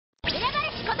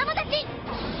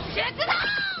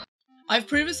I've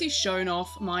previously shown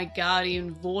off my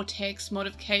Guardian Vortex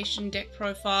modification deck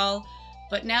profile,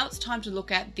 but now it's time to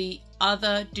look at the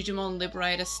other Digimon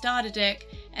Liberator starter deck,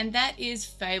 and that is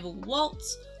Fable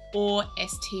Waltz, or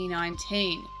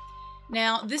ST19.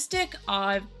 Now, this deck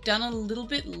I've done a little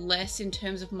bit less in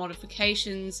terms of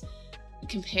modifications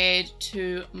compared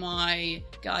to my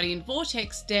Guardian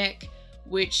Vortex deck,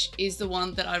 which is the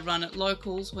one that I run at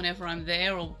locals whenever I'm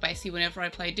there, or basically whenever I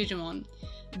play Digimon.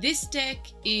 This deck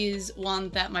is one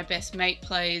that my best mate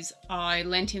plays. I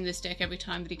lend him this deck every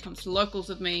time that he comes to locals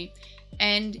with me,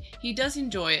 and he does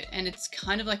enjoy it, and it's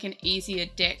kind of like an easier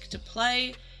deck to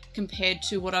play compared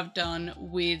to what I've done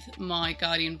with my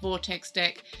Guardian Vortex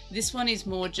deck. This one is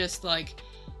more just like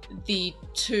the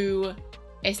two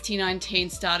ST19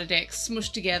 starter decks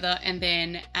smushed together and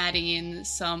then adding in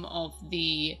some of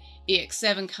the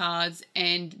EX7 cards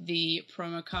and the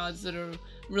promo cards that are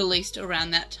released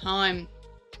around that time.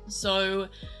 So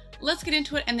let's get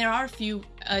into it, and there are a few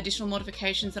additional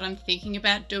modifications that I'm thinking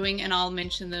about doing, and I'll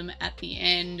mention them at the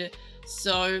end.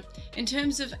 So in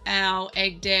terms of our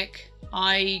egg deck,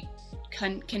 I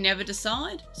can never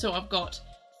decide. So I've got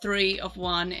 3 of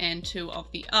one and 2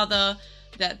 of the other,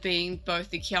 that being both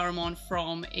the Kiaramon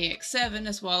from EX7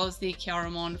 as well as the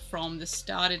Kiaramon from the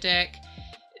starter deck.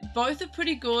 Both are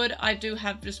pretty good. I do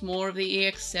have just more of the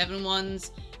EX7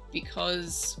 ones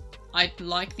because I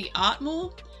like the art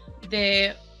more.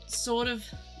 They're sort of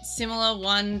similar.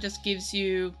 One just gives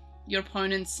you your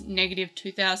opponent's negative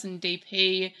 2000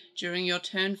 DP during your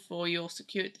turn for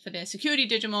their security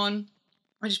Digimon,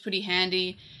 which is pretty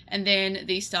handy. And then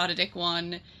the starter deck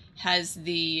one has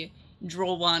the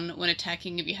draw 1 when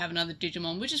attacking if you have another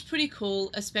Digimon, which is pretty cool,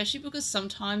 especially because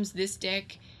sometimes this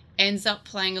deck ends up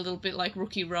playing a little bit like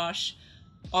Rookie Rush,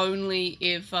 only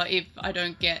if I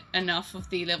don't get enough of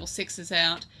the level 6s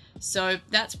out. So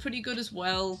that's pretty good as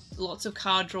well. Lots of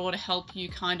card draw to help you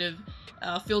kind of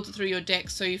filter through your deck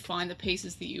so you find the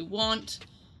pieces that you want.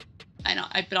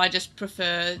 But I just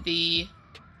prefer the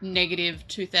negative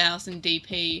 2000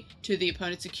 DP to the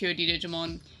opponent's security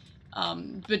Digimon.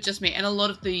 But just me. And a lot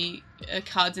of the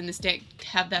cards in this deck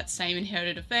have that same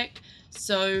inherited effect.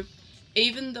 So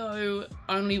even though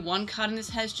only one card in this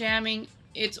has jamming,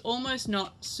 it's almost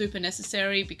not super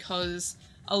necessary because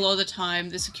a lot of the time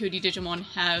the security Digimon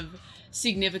have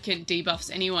significant debuffs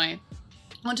anyway.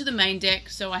 Onto the main deck,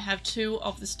 so I have 2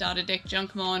 of the starter deck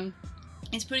Junkmon.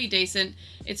 It's pretty decent,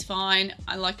 it's fine,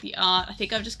 I like the art. I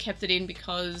think I've just kept it in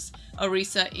because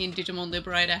Orisa in Digimon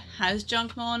Liberator has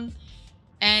Junkmon,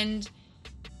 and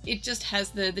it just has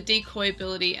the decoy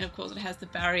ability, and of course it has the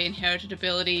barrier inherited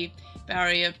ability.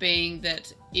 Barrier being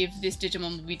that if this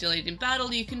Digimon will be deleted in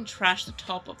battle, you can trash the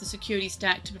top of the security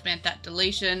stack to prevent that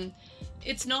deletion.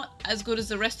 It's not as good as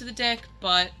the rest of the deck,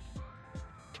 but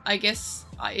I guess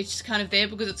it's just kind of there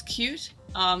because it's cute,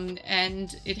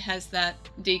 and it has that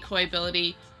decoy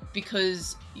ability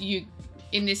because in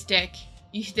this deck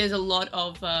there's a lot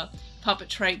of puppet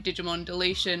trait Digimon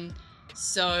deletion,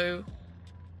 so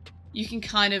you can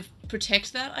kind of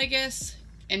protect that, I guess,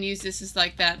 and use this as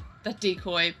like that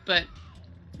decoy, but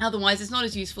otherwise it's not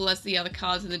as useful as the other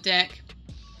cards in the deck.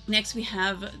 Next we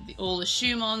have all the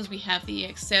Shumons. We have the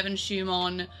EX7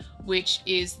 Shumon, which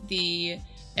is the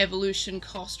evolution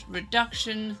cost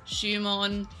reduction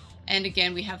Shumon, and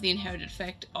again we have the inherited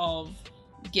effect of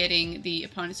getting the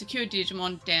opponent's security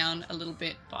Digimon down a little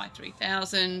bit by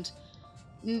 3000.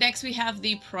 Next we have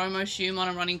the promo Shumon.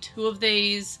 I'm running 2 of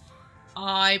these.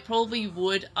 I probably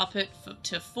would up it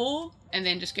to 4 and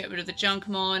then just get rid of the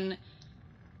Junkmon,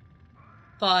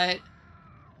 but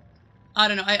I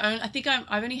don't know. I think I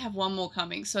only have 1 more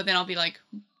coming, so then I'll be like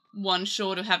 1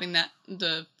 short of having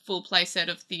the full playset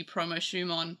of the promo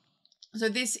Shumon. So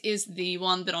this is the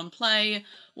one that on play,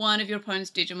 1 of your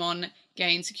opponent's Digimon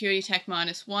gains security attack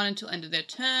 -1 until end of their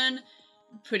turn.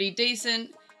 Pretty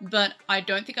decent, but I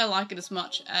don't think I like it as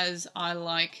much as I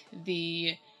like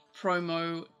the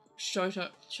promo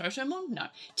Shotomon? No,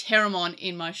 Terramon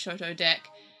in my Shoto deck.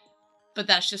 But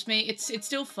that's just me. It's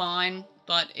still fine,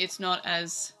 but it's not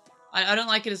as... I don't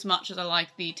like it as much as I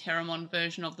like the Terramon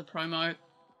version of the promo.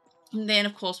 And then,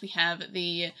 of course, we have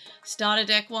the starter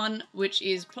deck one, which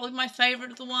is probably my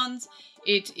favourite of the ones.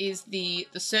 It is the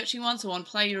searching one, so on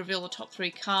play you reveal the top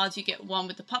 3 cards. You get 1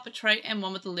 with the puppet trait and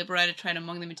 1 with the Liberator trait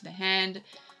among them into the hand.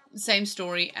 Same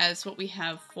story as what we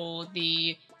have for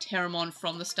the Terramon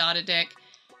from the starter deck.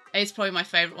 It's probably my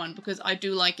favourite one because I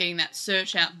do like getting that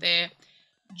search out there,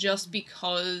 just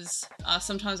because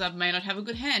sometimes I may not have a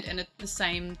good hand, and the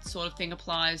same sort of thing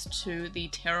applies to the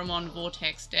Terramon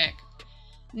Vortex deck.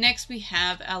 Next we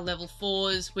have our level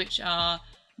 4s, which are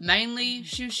mainly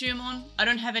Shushumon. I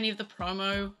don't have any of the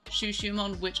promo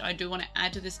Shushumon, which I do want to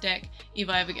add to this deck if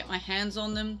I ever get my hands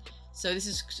on them. So this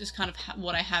is just kind of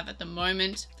what I have at the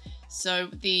moment. So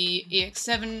the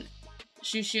EX7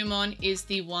 Shushumon is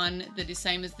the one that is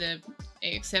same as the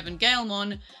EX7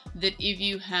 Galemon, that if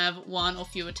you have one or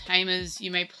fewer tamers,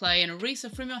 you may play an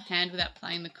Orisa from your hand without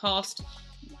playing the cost,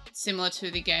 similar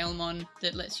to the Galemon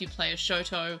that lets you play a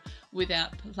Shoto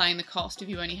without playing the cost if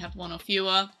you only have one or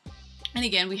fewer. And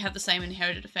again, we have the same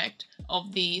inherited effect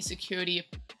of the security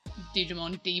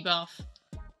Digimon debuff.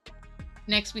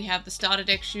 Next we have the starter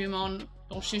deck Shumon,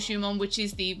 or Shushumon, which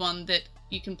is the one that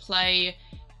you can play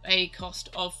a cost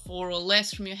of 4 or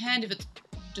less from your hand if it's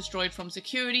destroyed from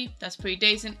security. That's pretty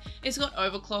decent. It's got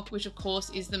Overclock, which of course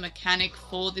is the mechanic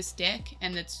for this deck,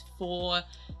 and it's for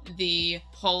the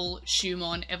whole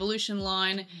Shumon evolution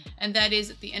line, and that is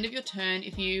at the end of your turn,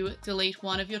 if you delete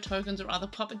one of your tokens or other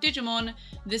puppet Digimon,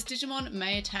 this Digimon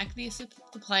may attack the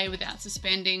player without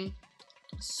suspending.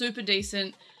 Super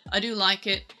decent. I do like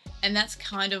it. And that's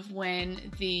kind of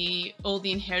when all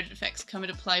the inherited effects come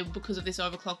into play because of this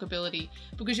Overclock ability.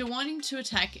 Because you're wanting to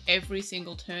attack every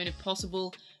single turn if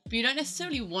possible, but you don't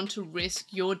necessarily want to risk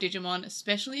your Digimon,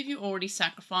 especially if you're already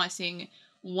sacrificing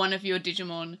one of your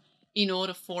Digimon in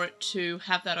order for it to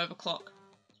have that Overclock.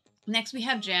 Next we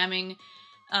have jamming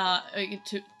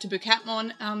to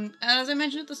Bukatmon. As I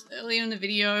mentioned earlier in the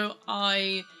video,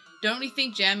 I don't really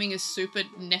think jamming is super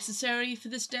necessary for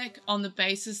this deck on the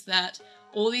basis that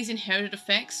all these inherited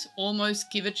effects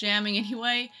almost give it jamming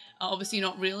anyway. Obviously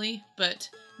not really, but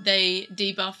they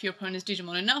debuff your opponent's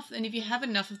Digimon enough, and if you have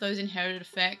enough of those inherited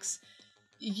effects,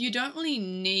 you don't really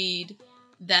need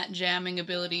that jamming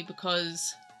ability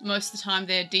because most of the time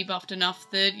they're debuffed enough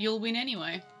that you'll win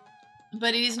anyway.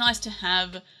 But it is nice to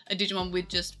have a Digimon with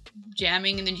just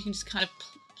jamming, and then you can just kind of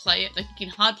play it. Like, you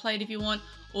can hard play it if you want,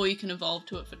 or you can evolve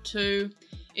to it for 2.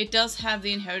 It does have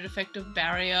the inherited effect of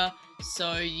barrier,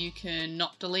 so you can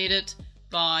not delete it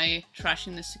by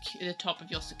trashing the top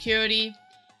of your security.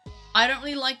 I don't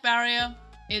really like barrier.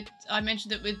 I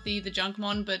mentioned it with the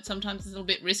Junkmon, but sometimes it's a little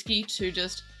bit risky to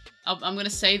just... I'm going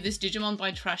to save this Digimon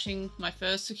by trashing my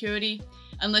first security,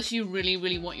 unless you really,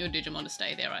 really want your Digimon to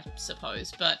stay there, I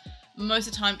suppose. But most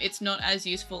of the time, it's not as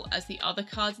useful as the other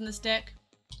cards in this deck.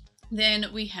 Then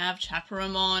we have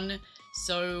Chaperamon.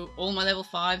 So all my level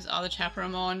 5s are the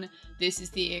Chaperamon. This is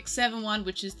the EX7 one,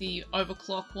 which is the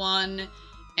Overclock one.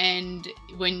 And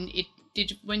when you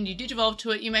Digivolve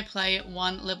to it, you may play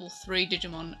one level 3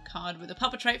 Digimon card with a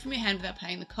puppet trait from your hand without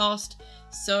paying the cost.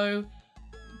 So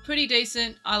pretty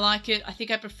decent. I like it. I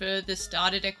think I prefer the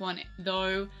starter deck one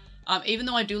though. Even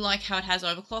though I do like how it has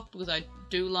Overclock, because I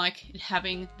do like it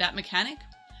having that mechanic.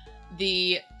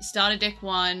 The starter deck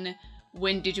one,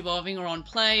 when Digivolving or on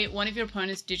play, one of your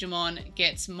opponent's Digimon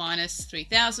gets minus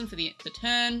 3,000 for the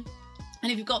turn.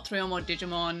 And if you've got 3 or more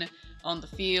Digimon on the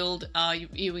field,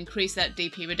 you increase that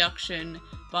DP reduction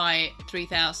by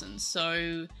 3,000.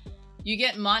 So you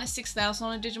get minus 6,000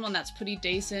 on a Digimon. That's pretty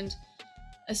decent,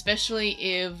 especially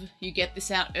if you get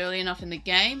this out early enough in the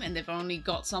game and they've only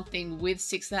got something with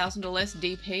 6,000 or less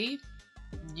DP.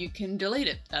 You can delete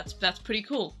it. That's pretty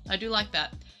cool. I do like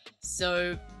that.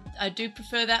 So I do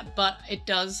prefer that, but it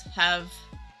does have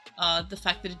the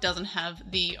fact that it doesn't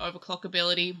have the Overclock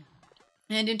ability.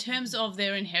 And in terms of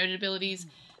their inherited abilities,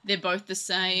 they're both the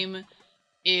same.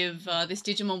 If this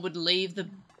Digimon would leave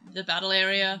the battle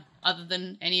area other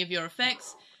than any of your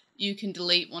effects, you can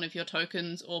delete one of your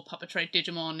tokens or puppet trait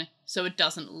Digimon so it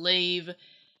doesn't leave.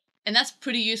 And that's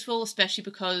pretty useful, especially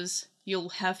because you'll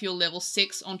have your level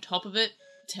 6 on top of it,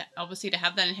 obviously to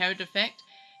have that inherited effect.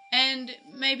 And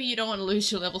maybe you don't want to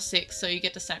lose your level 6, so you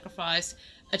get to sacrifice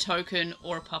a token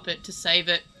or a puppet to save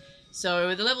it.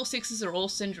 So the level 6s are all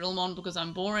Syndrillmon because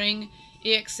I'm boring.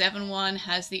 EX7 one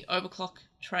has the Overclock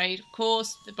trait, of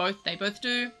course. They both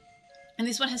do. And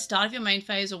this one has start of your main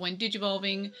phase or when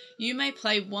Digivolving, you may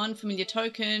play one familiar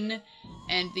token,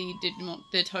 and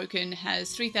the token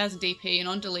has 3,000 DP, and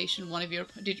on deletion, one of your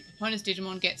opponent's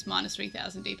Digimon gets minus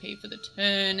 3,000 DP for the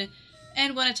turn.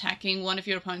 And when attacking, one of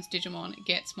your opponent's Digimon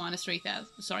gets minus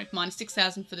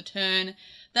 6,000 for the turn.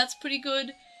 That's pretty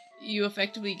good. You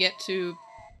effectively get to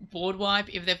board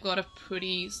wipe if they've got a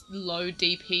pretty low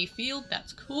DP field.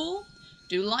 That's cool.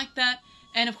 Do like that.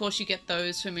 And of course you get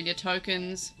those familiar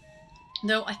tokens.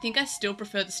 Though I think I still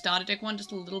prefer the starter deck one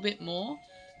just a little bit more.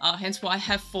 Hence why I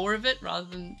have 4 of it rather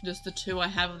than just the 2 I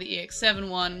have of the EX7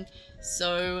 one.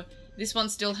 So this one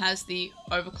still has the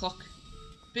Overclock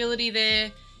ability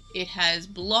there. It has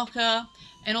blocker,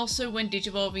 and also when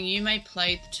Digivolving you may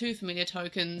play the 2 familiar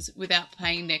tokens without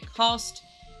paying their cost,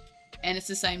 and it's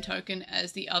the same token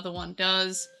as the other one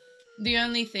does. The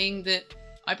only thing that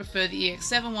I prefer the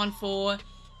EX7 one for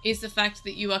is the fact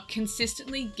that you are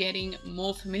consistently getting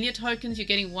more familiar tokens. You're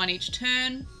getting one each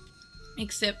turn,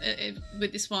 except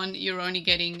with this one you're only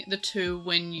getting the 2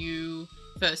 when you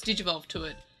first digivolve to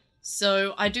it.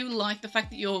 So I do like the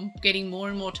fact that you're getting more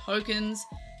and more tokens,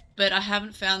 but I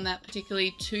haven't found that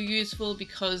particularly too useful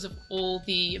because of all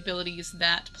the abilities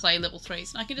that play level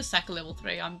 3s. And I can just sack a level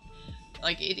 3.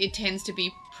 It tends to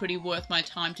be pretty worth my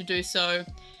time to do so.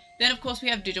 Then of course we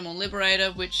have Digimon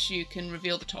Liberator, which you can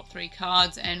reveal the top 3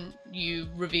 cards, and you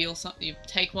reveal something. You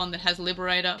take one that has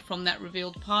Liberator from that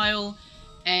revealed pile,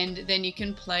 and then you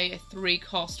can play a 3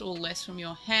 cost or less from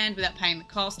your hand without paying the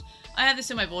cost. I have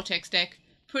this in my Vortex deck.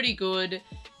 Pretty good.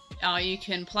 You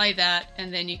can play that,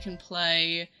 and then you can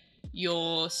play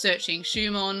your Searching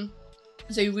Shumon,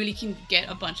 so you really can get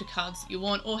a bunch of cards that you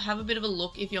want, or have a bit of a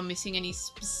look if you're missing any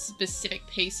specific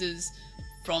pieces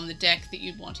from the deck that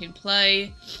you'd want in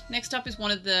play. Next up is one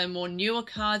of the more newer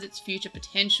cards. It's Future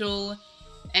Potential,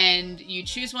 and you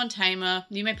choose one tamer.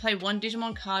 You may play one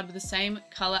Digimon card with the same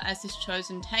colour as this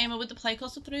chosen tamer with the play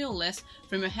cost of 3 or less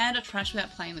from your hand or trash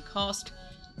without paying the cost.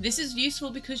 This is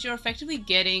useful because you're effectively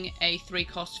getting a 3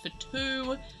 cost for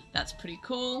 2. That's pretty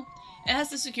cool. It has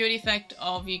the security effect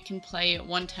of you can play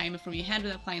one tamer from your hand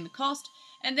without paying the cost,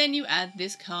 and then you add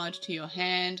this card to your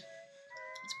hand.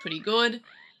 It's pretty good.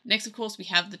 Next, of course, we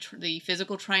have the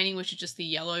physical training, which is just the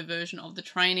yellow version of the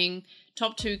training.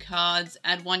 Top 2 cards,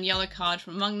 add 1 yellow card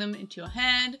from among them into your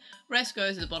hand. Rest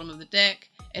goes at the bottom of the deck.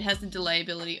 It has the delay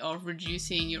ability of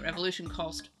reducing your evolution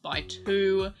cost by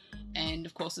 2. And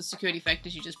of course, the security effect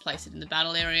is you just place it in the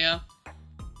battle area.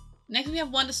 Next, we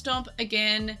have Wonder Stomp.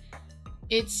 Again,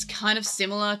 it's kind of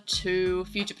similar to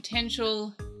Future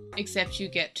Potential, except you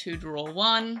get to draw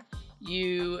 1.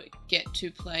 You get to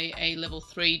play a level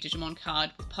 3 Digimon card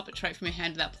with Puppet Trait from your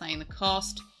hand without paying the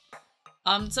cost.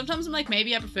 Sometimes I'm like,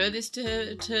 maybe I prefer this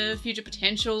to Future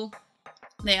Potential.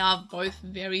 They are both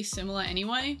very similar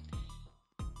anyway.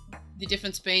 The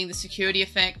difference being the security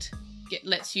effect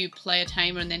lets you play a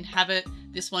tamer and then have it.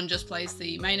 This one just plays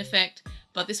the main effect,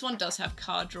 but this one does have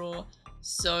card draw.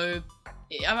 So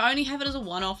I only have it as a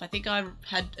one-off. I think I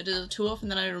had it as a two-off, and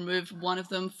then I removed one of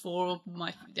them for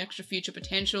my extra Future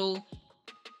Potential.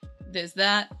 There's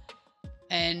that.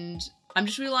 And I'm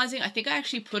just realizing, I think I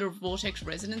actually put a Vortex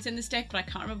Resonance in this deck, but I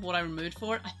can't remember what I removed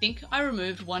for it. I think I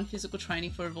removed 1 physical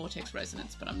training for a Vortex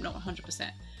Resonance, but I'm not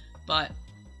 100%. But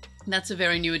that's a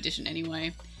very new addition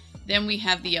anyway. Then we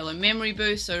have the yellow memory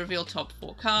boost, so reveal top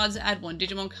 4 cards, add 1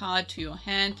 Digimon card to your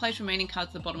hand, place remaining cards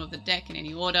at the bottom of the deck in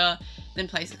any order, then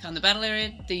place the card in the battle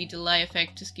area. The delay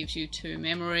effect just gives you 2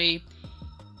 memory,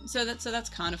 so that's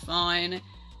kind of fine.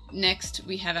 Next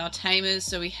we have our tamers,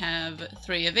 so we have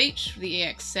 3 of each. The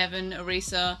EX7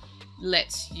 Arisa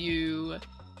lets you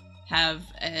have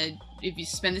if you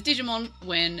spend the Digimon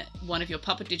when one of your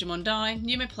puppet Digimon die,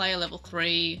 you may play a level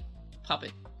 3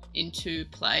 puppet into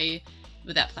play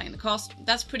without paying the cost.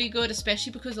 That's pretty good,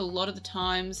 especially because a lot of the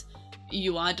times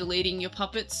you are deleting your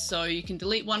puppets, so you can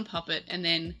delete 1 puppet and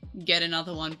then get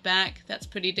another one back. That's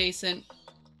pretty decent,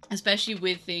 especially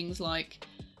with things like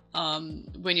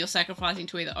when you're sacrificing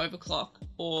to either Overclock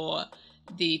or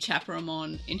the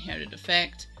Chaperamon inherited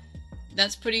effect.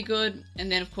 That's pretty good.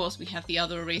 And then of course we have the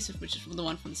other Arisa, which is the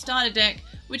one from the starter deck,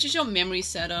 which is your memory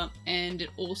setter, and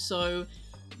it also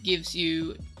gives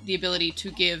you the ability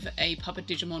to give a puppet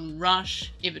Digimon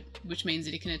rush, which means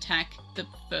that it can attack the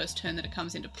first turn that it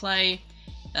comes into play.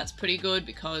 That's pretty good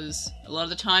because a lot of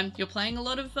the time you're playing a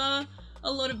lot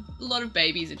of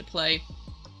babies into play,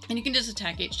 and you can just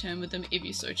attack each turn with them if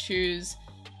you so choose.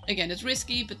 Again, it's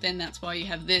risky, but then that's why you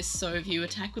have this. So if you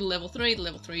attack with a level 3, the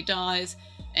level 3 dies,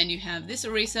 and you have this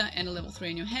Arisa and a level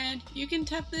 3 in your hand, you can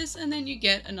tap this and then you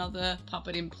get another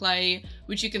puppet in play,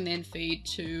 which you can then feed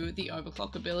to the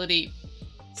Overclock ability.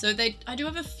 So I do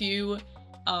have a few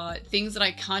things that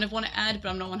I kind of want to add, but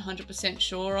I'm not 100%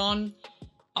 sure on.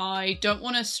 I don't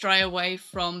want to stray away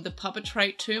from the puppet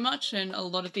trait too much, and a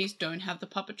lot of these don't have the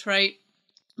puppet trait,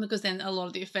 because then a lot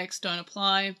of the effects don't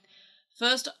apply.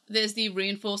 First, there's the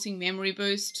reinforcing memory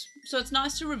boost. So it's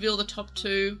nice to reveal the top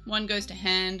 2. 1 goes to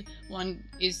hand, 1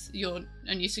 is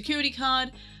a new security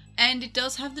card, and it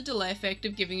does have the delay effect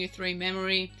of giving you 3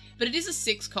 memory, but it is a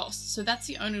 6 cost, so that's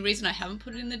the only reason I haven't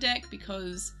put it in the deck,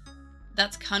 because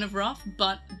that's kind of rough,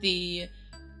 but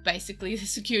basically the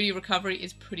security recovery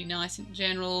is pretty nice in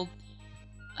general.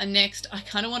 And next, I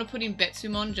kind of want to put in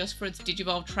Betsumon just for its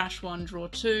Digivolve Trash 1, Draw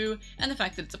 2, and the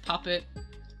fact that it's a puppet.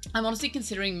 I'm honestly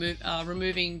considering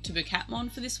removing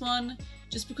Tubicatmon for this one,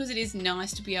 just because it is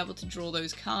nice to be able to draw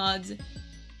those cards,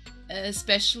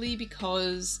 especially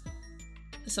because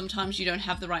sometimes you don't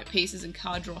have the right pieces and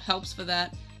card draw helps for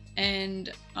that.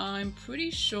 And I'm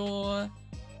pretty sure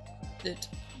that,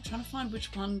 I'm trying to find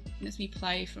which one lets me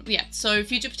play from, yeah, so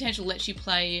Future Potential lets you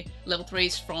play level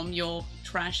 3s from your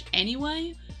trash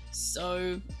anyway.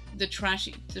 So the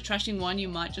trashing one, you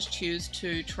might just choose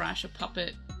to trash a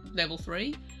puppet level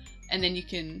 3 and then you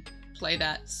can play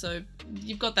that. So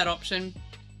you've got that option.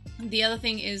 The other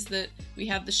thing is that we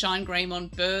have the Shine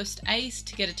Greymon Burst Ace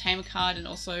to get a Tamer card, and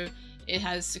also it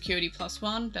has security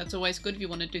 +1. That's always good if you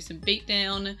want to do some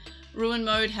beatdown. Ruin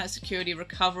Mode has security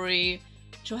recovery.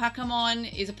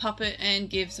 Chohakamon is a puppet and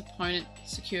gives opponent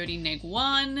security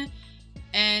 -1.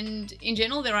 And in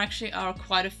general, there actually are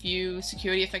quite a few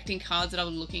security affecting cards that I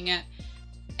was looking at,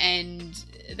 and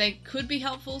they could be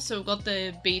helpful. So we've got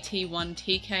the BT1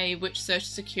 TK, which searches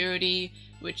security,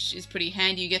 which is pretty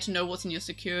handy. You get to know what's in your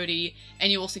security,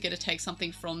 and you also get to take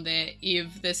something from there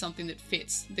if there's something that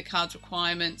fits the card's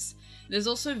requirements. There's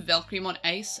also Valkyremon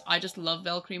Ace. I just love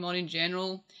Valkyremon in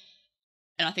general,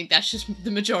 and I think that's just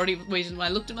the majority of the reason why I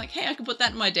looked at like, hey, I could put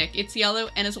that in my deck. It's yellow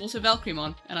and it's also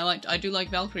Valkyremon, and I do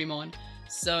like Valkyremon.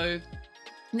 So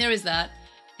there is that.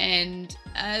 And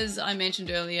as I mentioned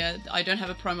earlier, I don't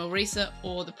have a promo Risa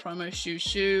or the promo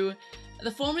Shoo.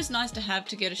 The former is nice to have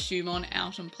to get a Shoomon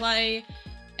out and play,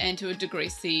 and to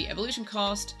decrease the evolution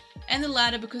cost, and the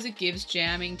latter because it gives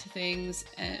jamming to things,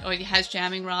 or it has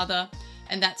jamming rather,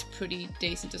 and that's pretty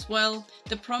decent as well.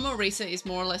 The promo Risa is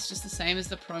more or less just the same as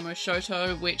the promo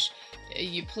Shoto, which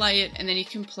you play it and then you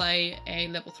can play a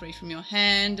level 3 from your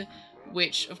hand,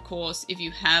 which of course if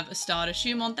you have a starter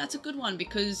Shoomon, that's a good one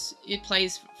because it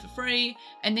plays for free,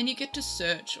 and then you get to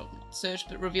search, or not search,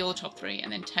 but reveal the top 3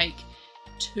 and then take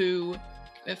 2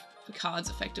 cards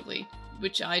effectively,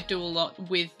 which I do a lot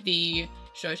with the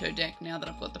Shoto deck now that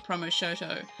I've got the promo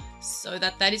Shoto. So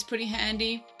that is pretty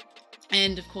handy.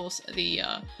 And of course the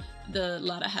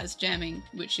latter has jamming,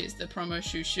 which is the promo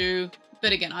Shoo.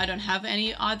 But again, I don't have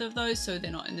either of those, so they're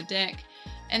not in the deck.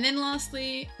 And then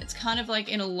lastly, it's kind of like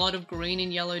in a lot of green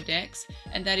and yellow decks,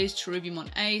 and that is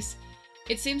Cherubimon Ace.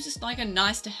 It seems just like a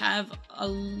nice to have,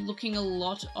 looking a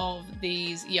lot of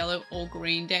these yellow or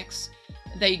green decks.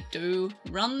 They do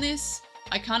run this.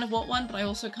 I kind of want one, but I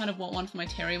also kind of want one for my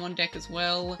Terriermon deck as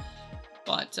well.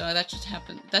 But that just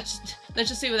happened. Let's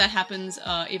just see what that happens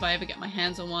if I ever get my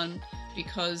hands on one,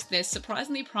 because they're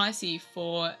surprisingly pricey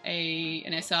for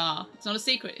an SR. It's not a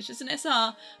secret, it's just an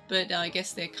SR, but I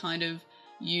guess they're kind of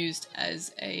used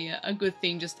as a good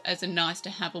thing, just as a nice to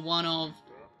have a one of.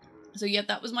 So yeah,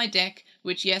 that was my deck,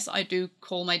 which yes, I do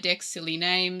call my deck silly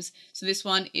names. So this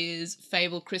one is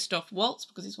Fable Christoph Waltz,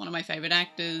 because he's one of my favorite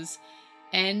actors.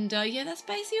 And yeah, that's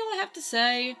basically all I have to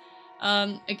say.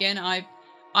 Again,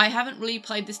 I haven't really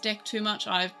played this deck too much.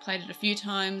 I've played it a few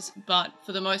times, but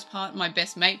for the most part, my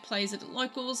best mate plays it at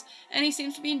locals, and he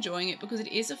seems to be enjoying it because it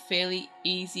is a fairly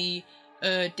easy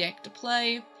deck to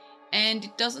play, and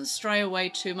it doesn't stray away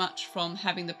too much from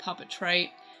having the puppet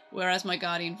trait, whereas my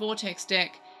Guardian Vortex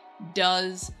deck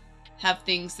does have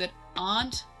things that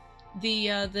aren't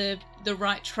the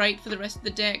right trait for the rest of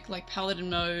the deck, like Paladin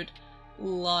mode,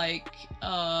 like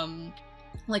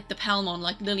the Palmon,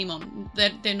 like Lilymon.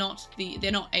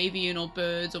 They're not Avian or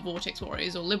Birds or Vortex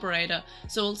Warriors or Liberator,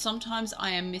 so sometimes I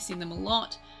am missing them a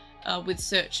lot with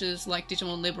searches like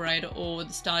Digimon Liberator or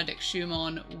the starter deck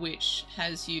Shoomon, which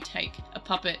has you take a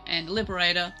puppet and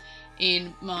Liberator.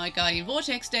 In my Guardian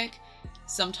Vortex deck,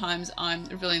 sometimes I'm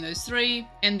revealing those 3,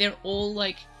 and they're all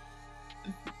like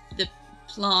the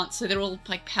plants, so they're all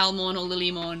like Palmon or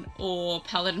Lilymon or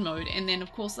Paladin mode, and then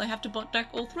of course I have to bot deck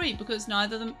all 3 because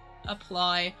neither of them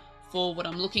apply for what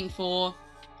I'm looking for.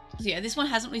 So yeah, this one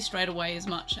hasn't really strayed away as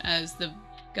much as the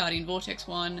Guardian Vortex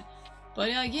one, but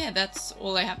yeah, that's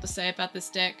all I have to say about this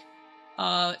deck.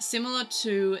 Similar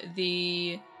to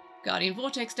the Guardian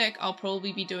Vortex deck, I'll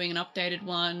probably be doing an updated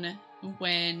one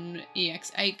when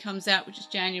EX8 comes out, which is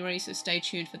January, so stay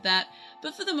tuned for that.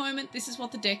 But for the moment, this is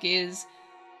what the deck is.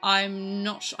 I'm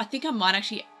not sure. I think I might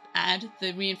actually add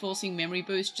the reinforcing memory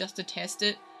boost just to test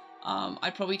it.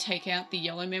 I'd probably take out the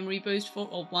yellow memory boost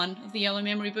or one of the yellow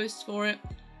memory boosts for it,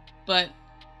 but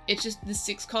it's just the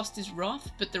 6 cost is rough,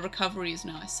 but the recovery is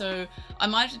nice, so I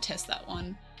might have to test that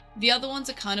one. The other ones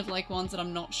are kind of like ones that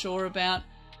I'm not sure about.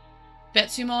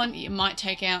 Betsumon, you might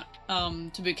take out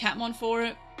Taboo Catmon for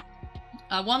it.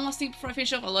 One last thing before I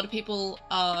finish off, a lot of people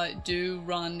do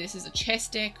run this as a chess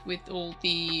deck with all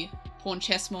the Pawn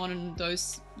Chessmon and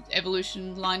those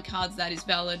evolution line cards. That is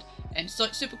valid and so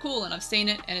super cool, and I've seen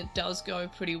it and it does go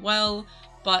pretty well,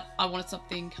 but I wanted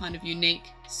something kind of unique,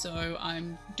 so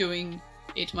I'm doing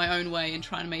it my own way and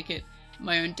trying to make it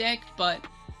my own deck. But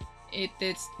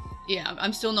it's yeah,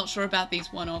 I'm still not sure about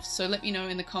these one-offs, so let me know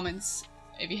in the comments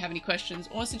if you have any questions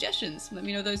or suggestions. Let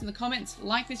me know those in the comments.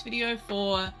 Like this video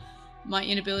for my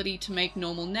inability to make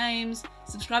normal names.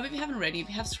 Subscribe if you haven't already. If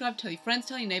you have subscribed, tell your friends,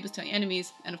 tell your neighbors, tell your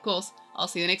enemies, and of course, I'll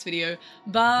see you in the next video.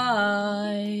 Bye!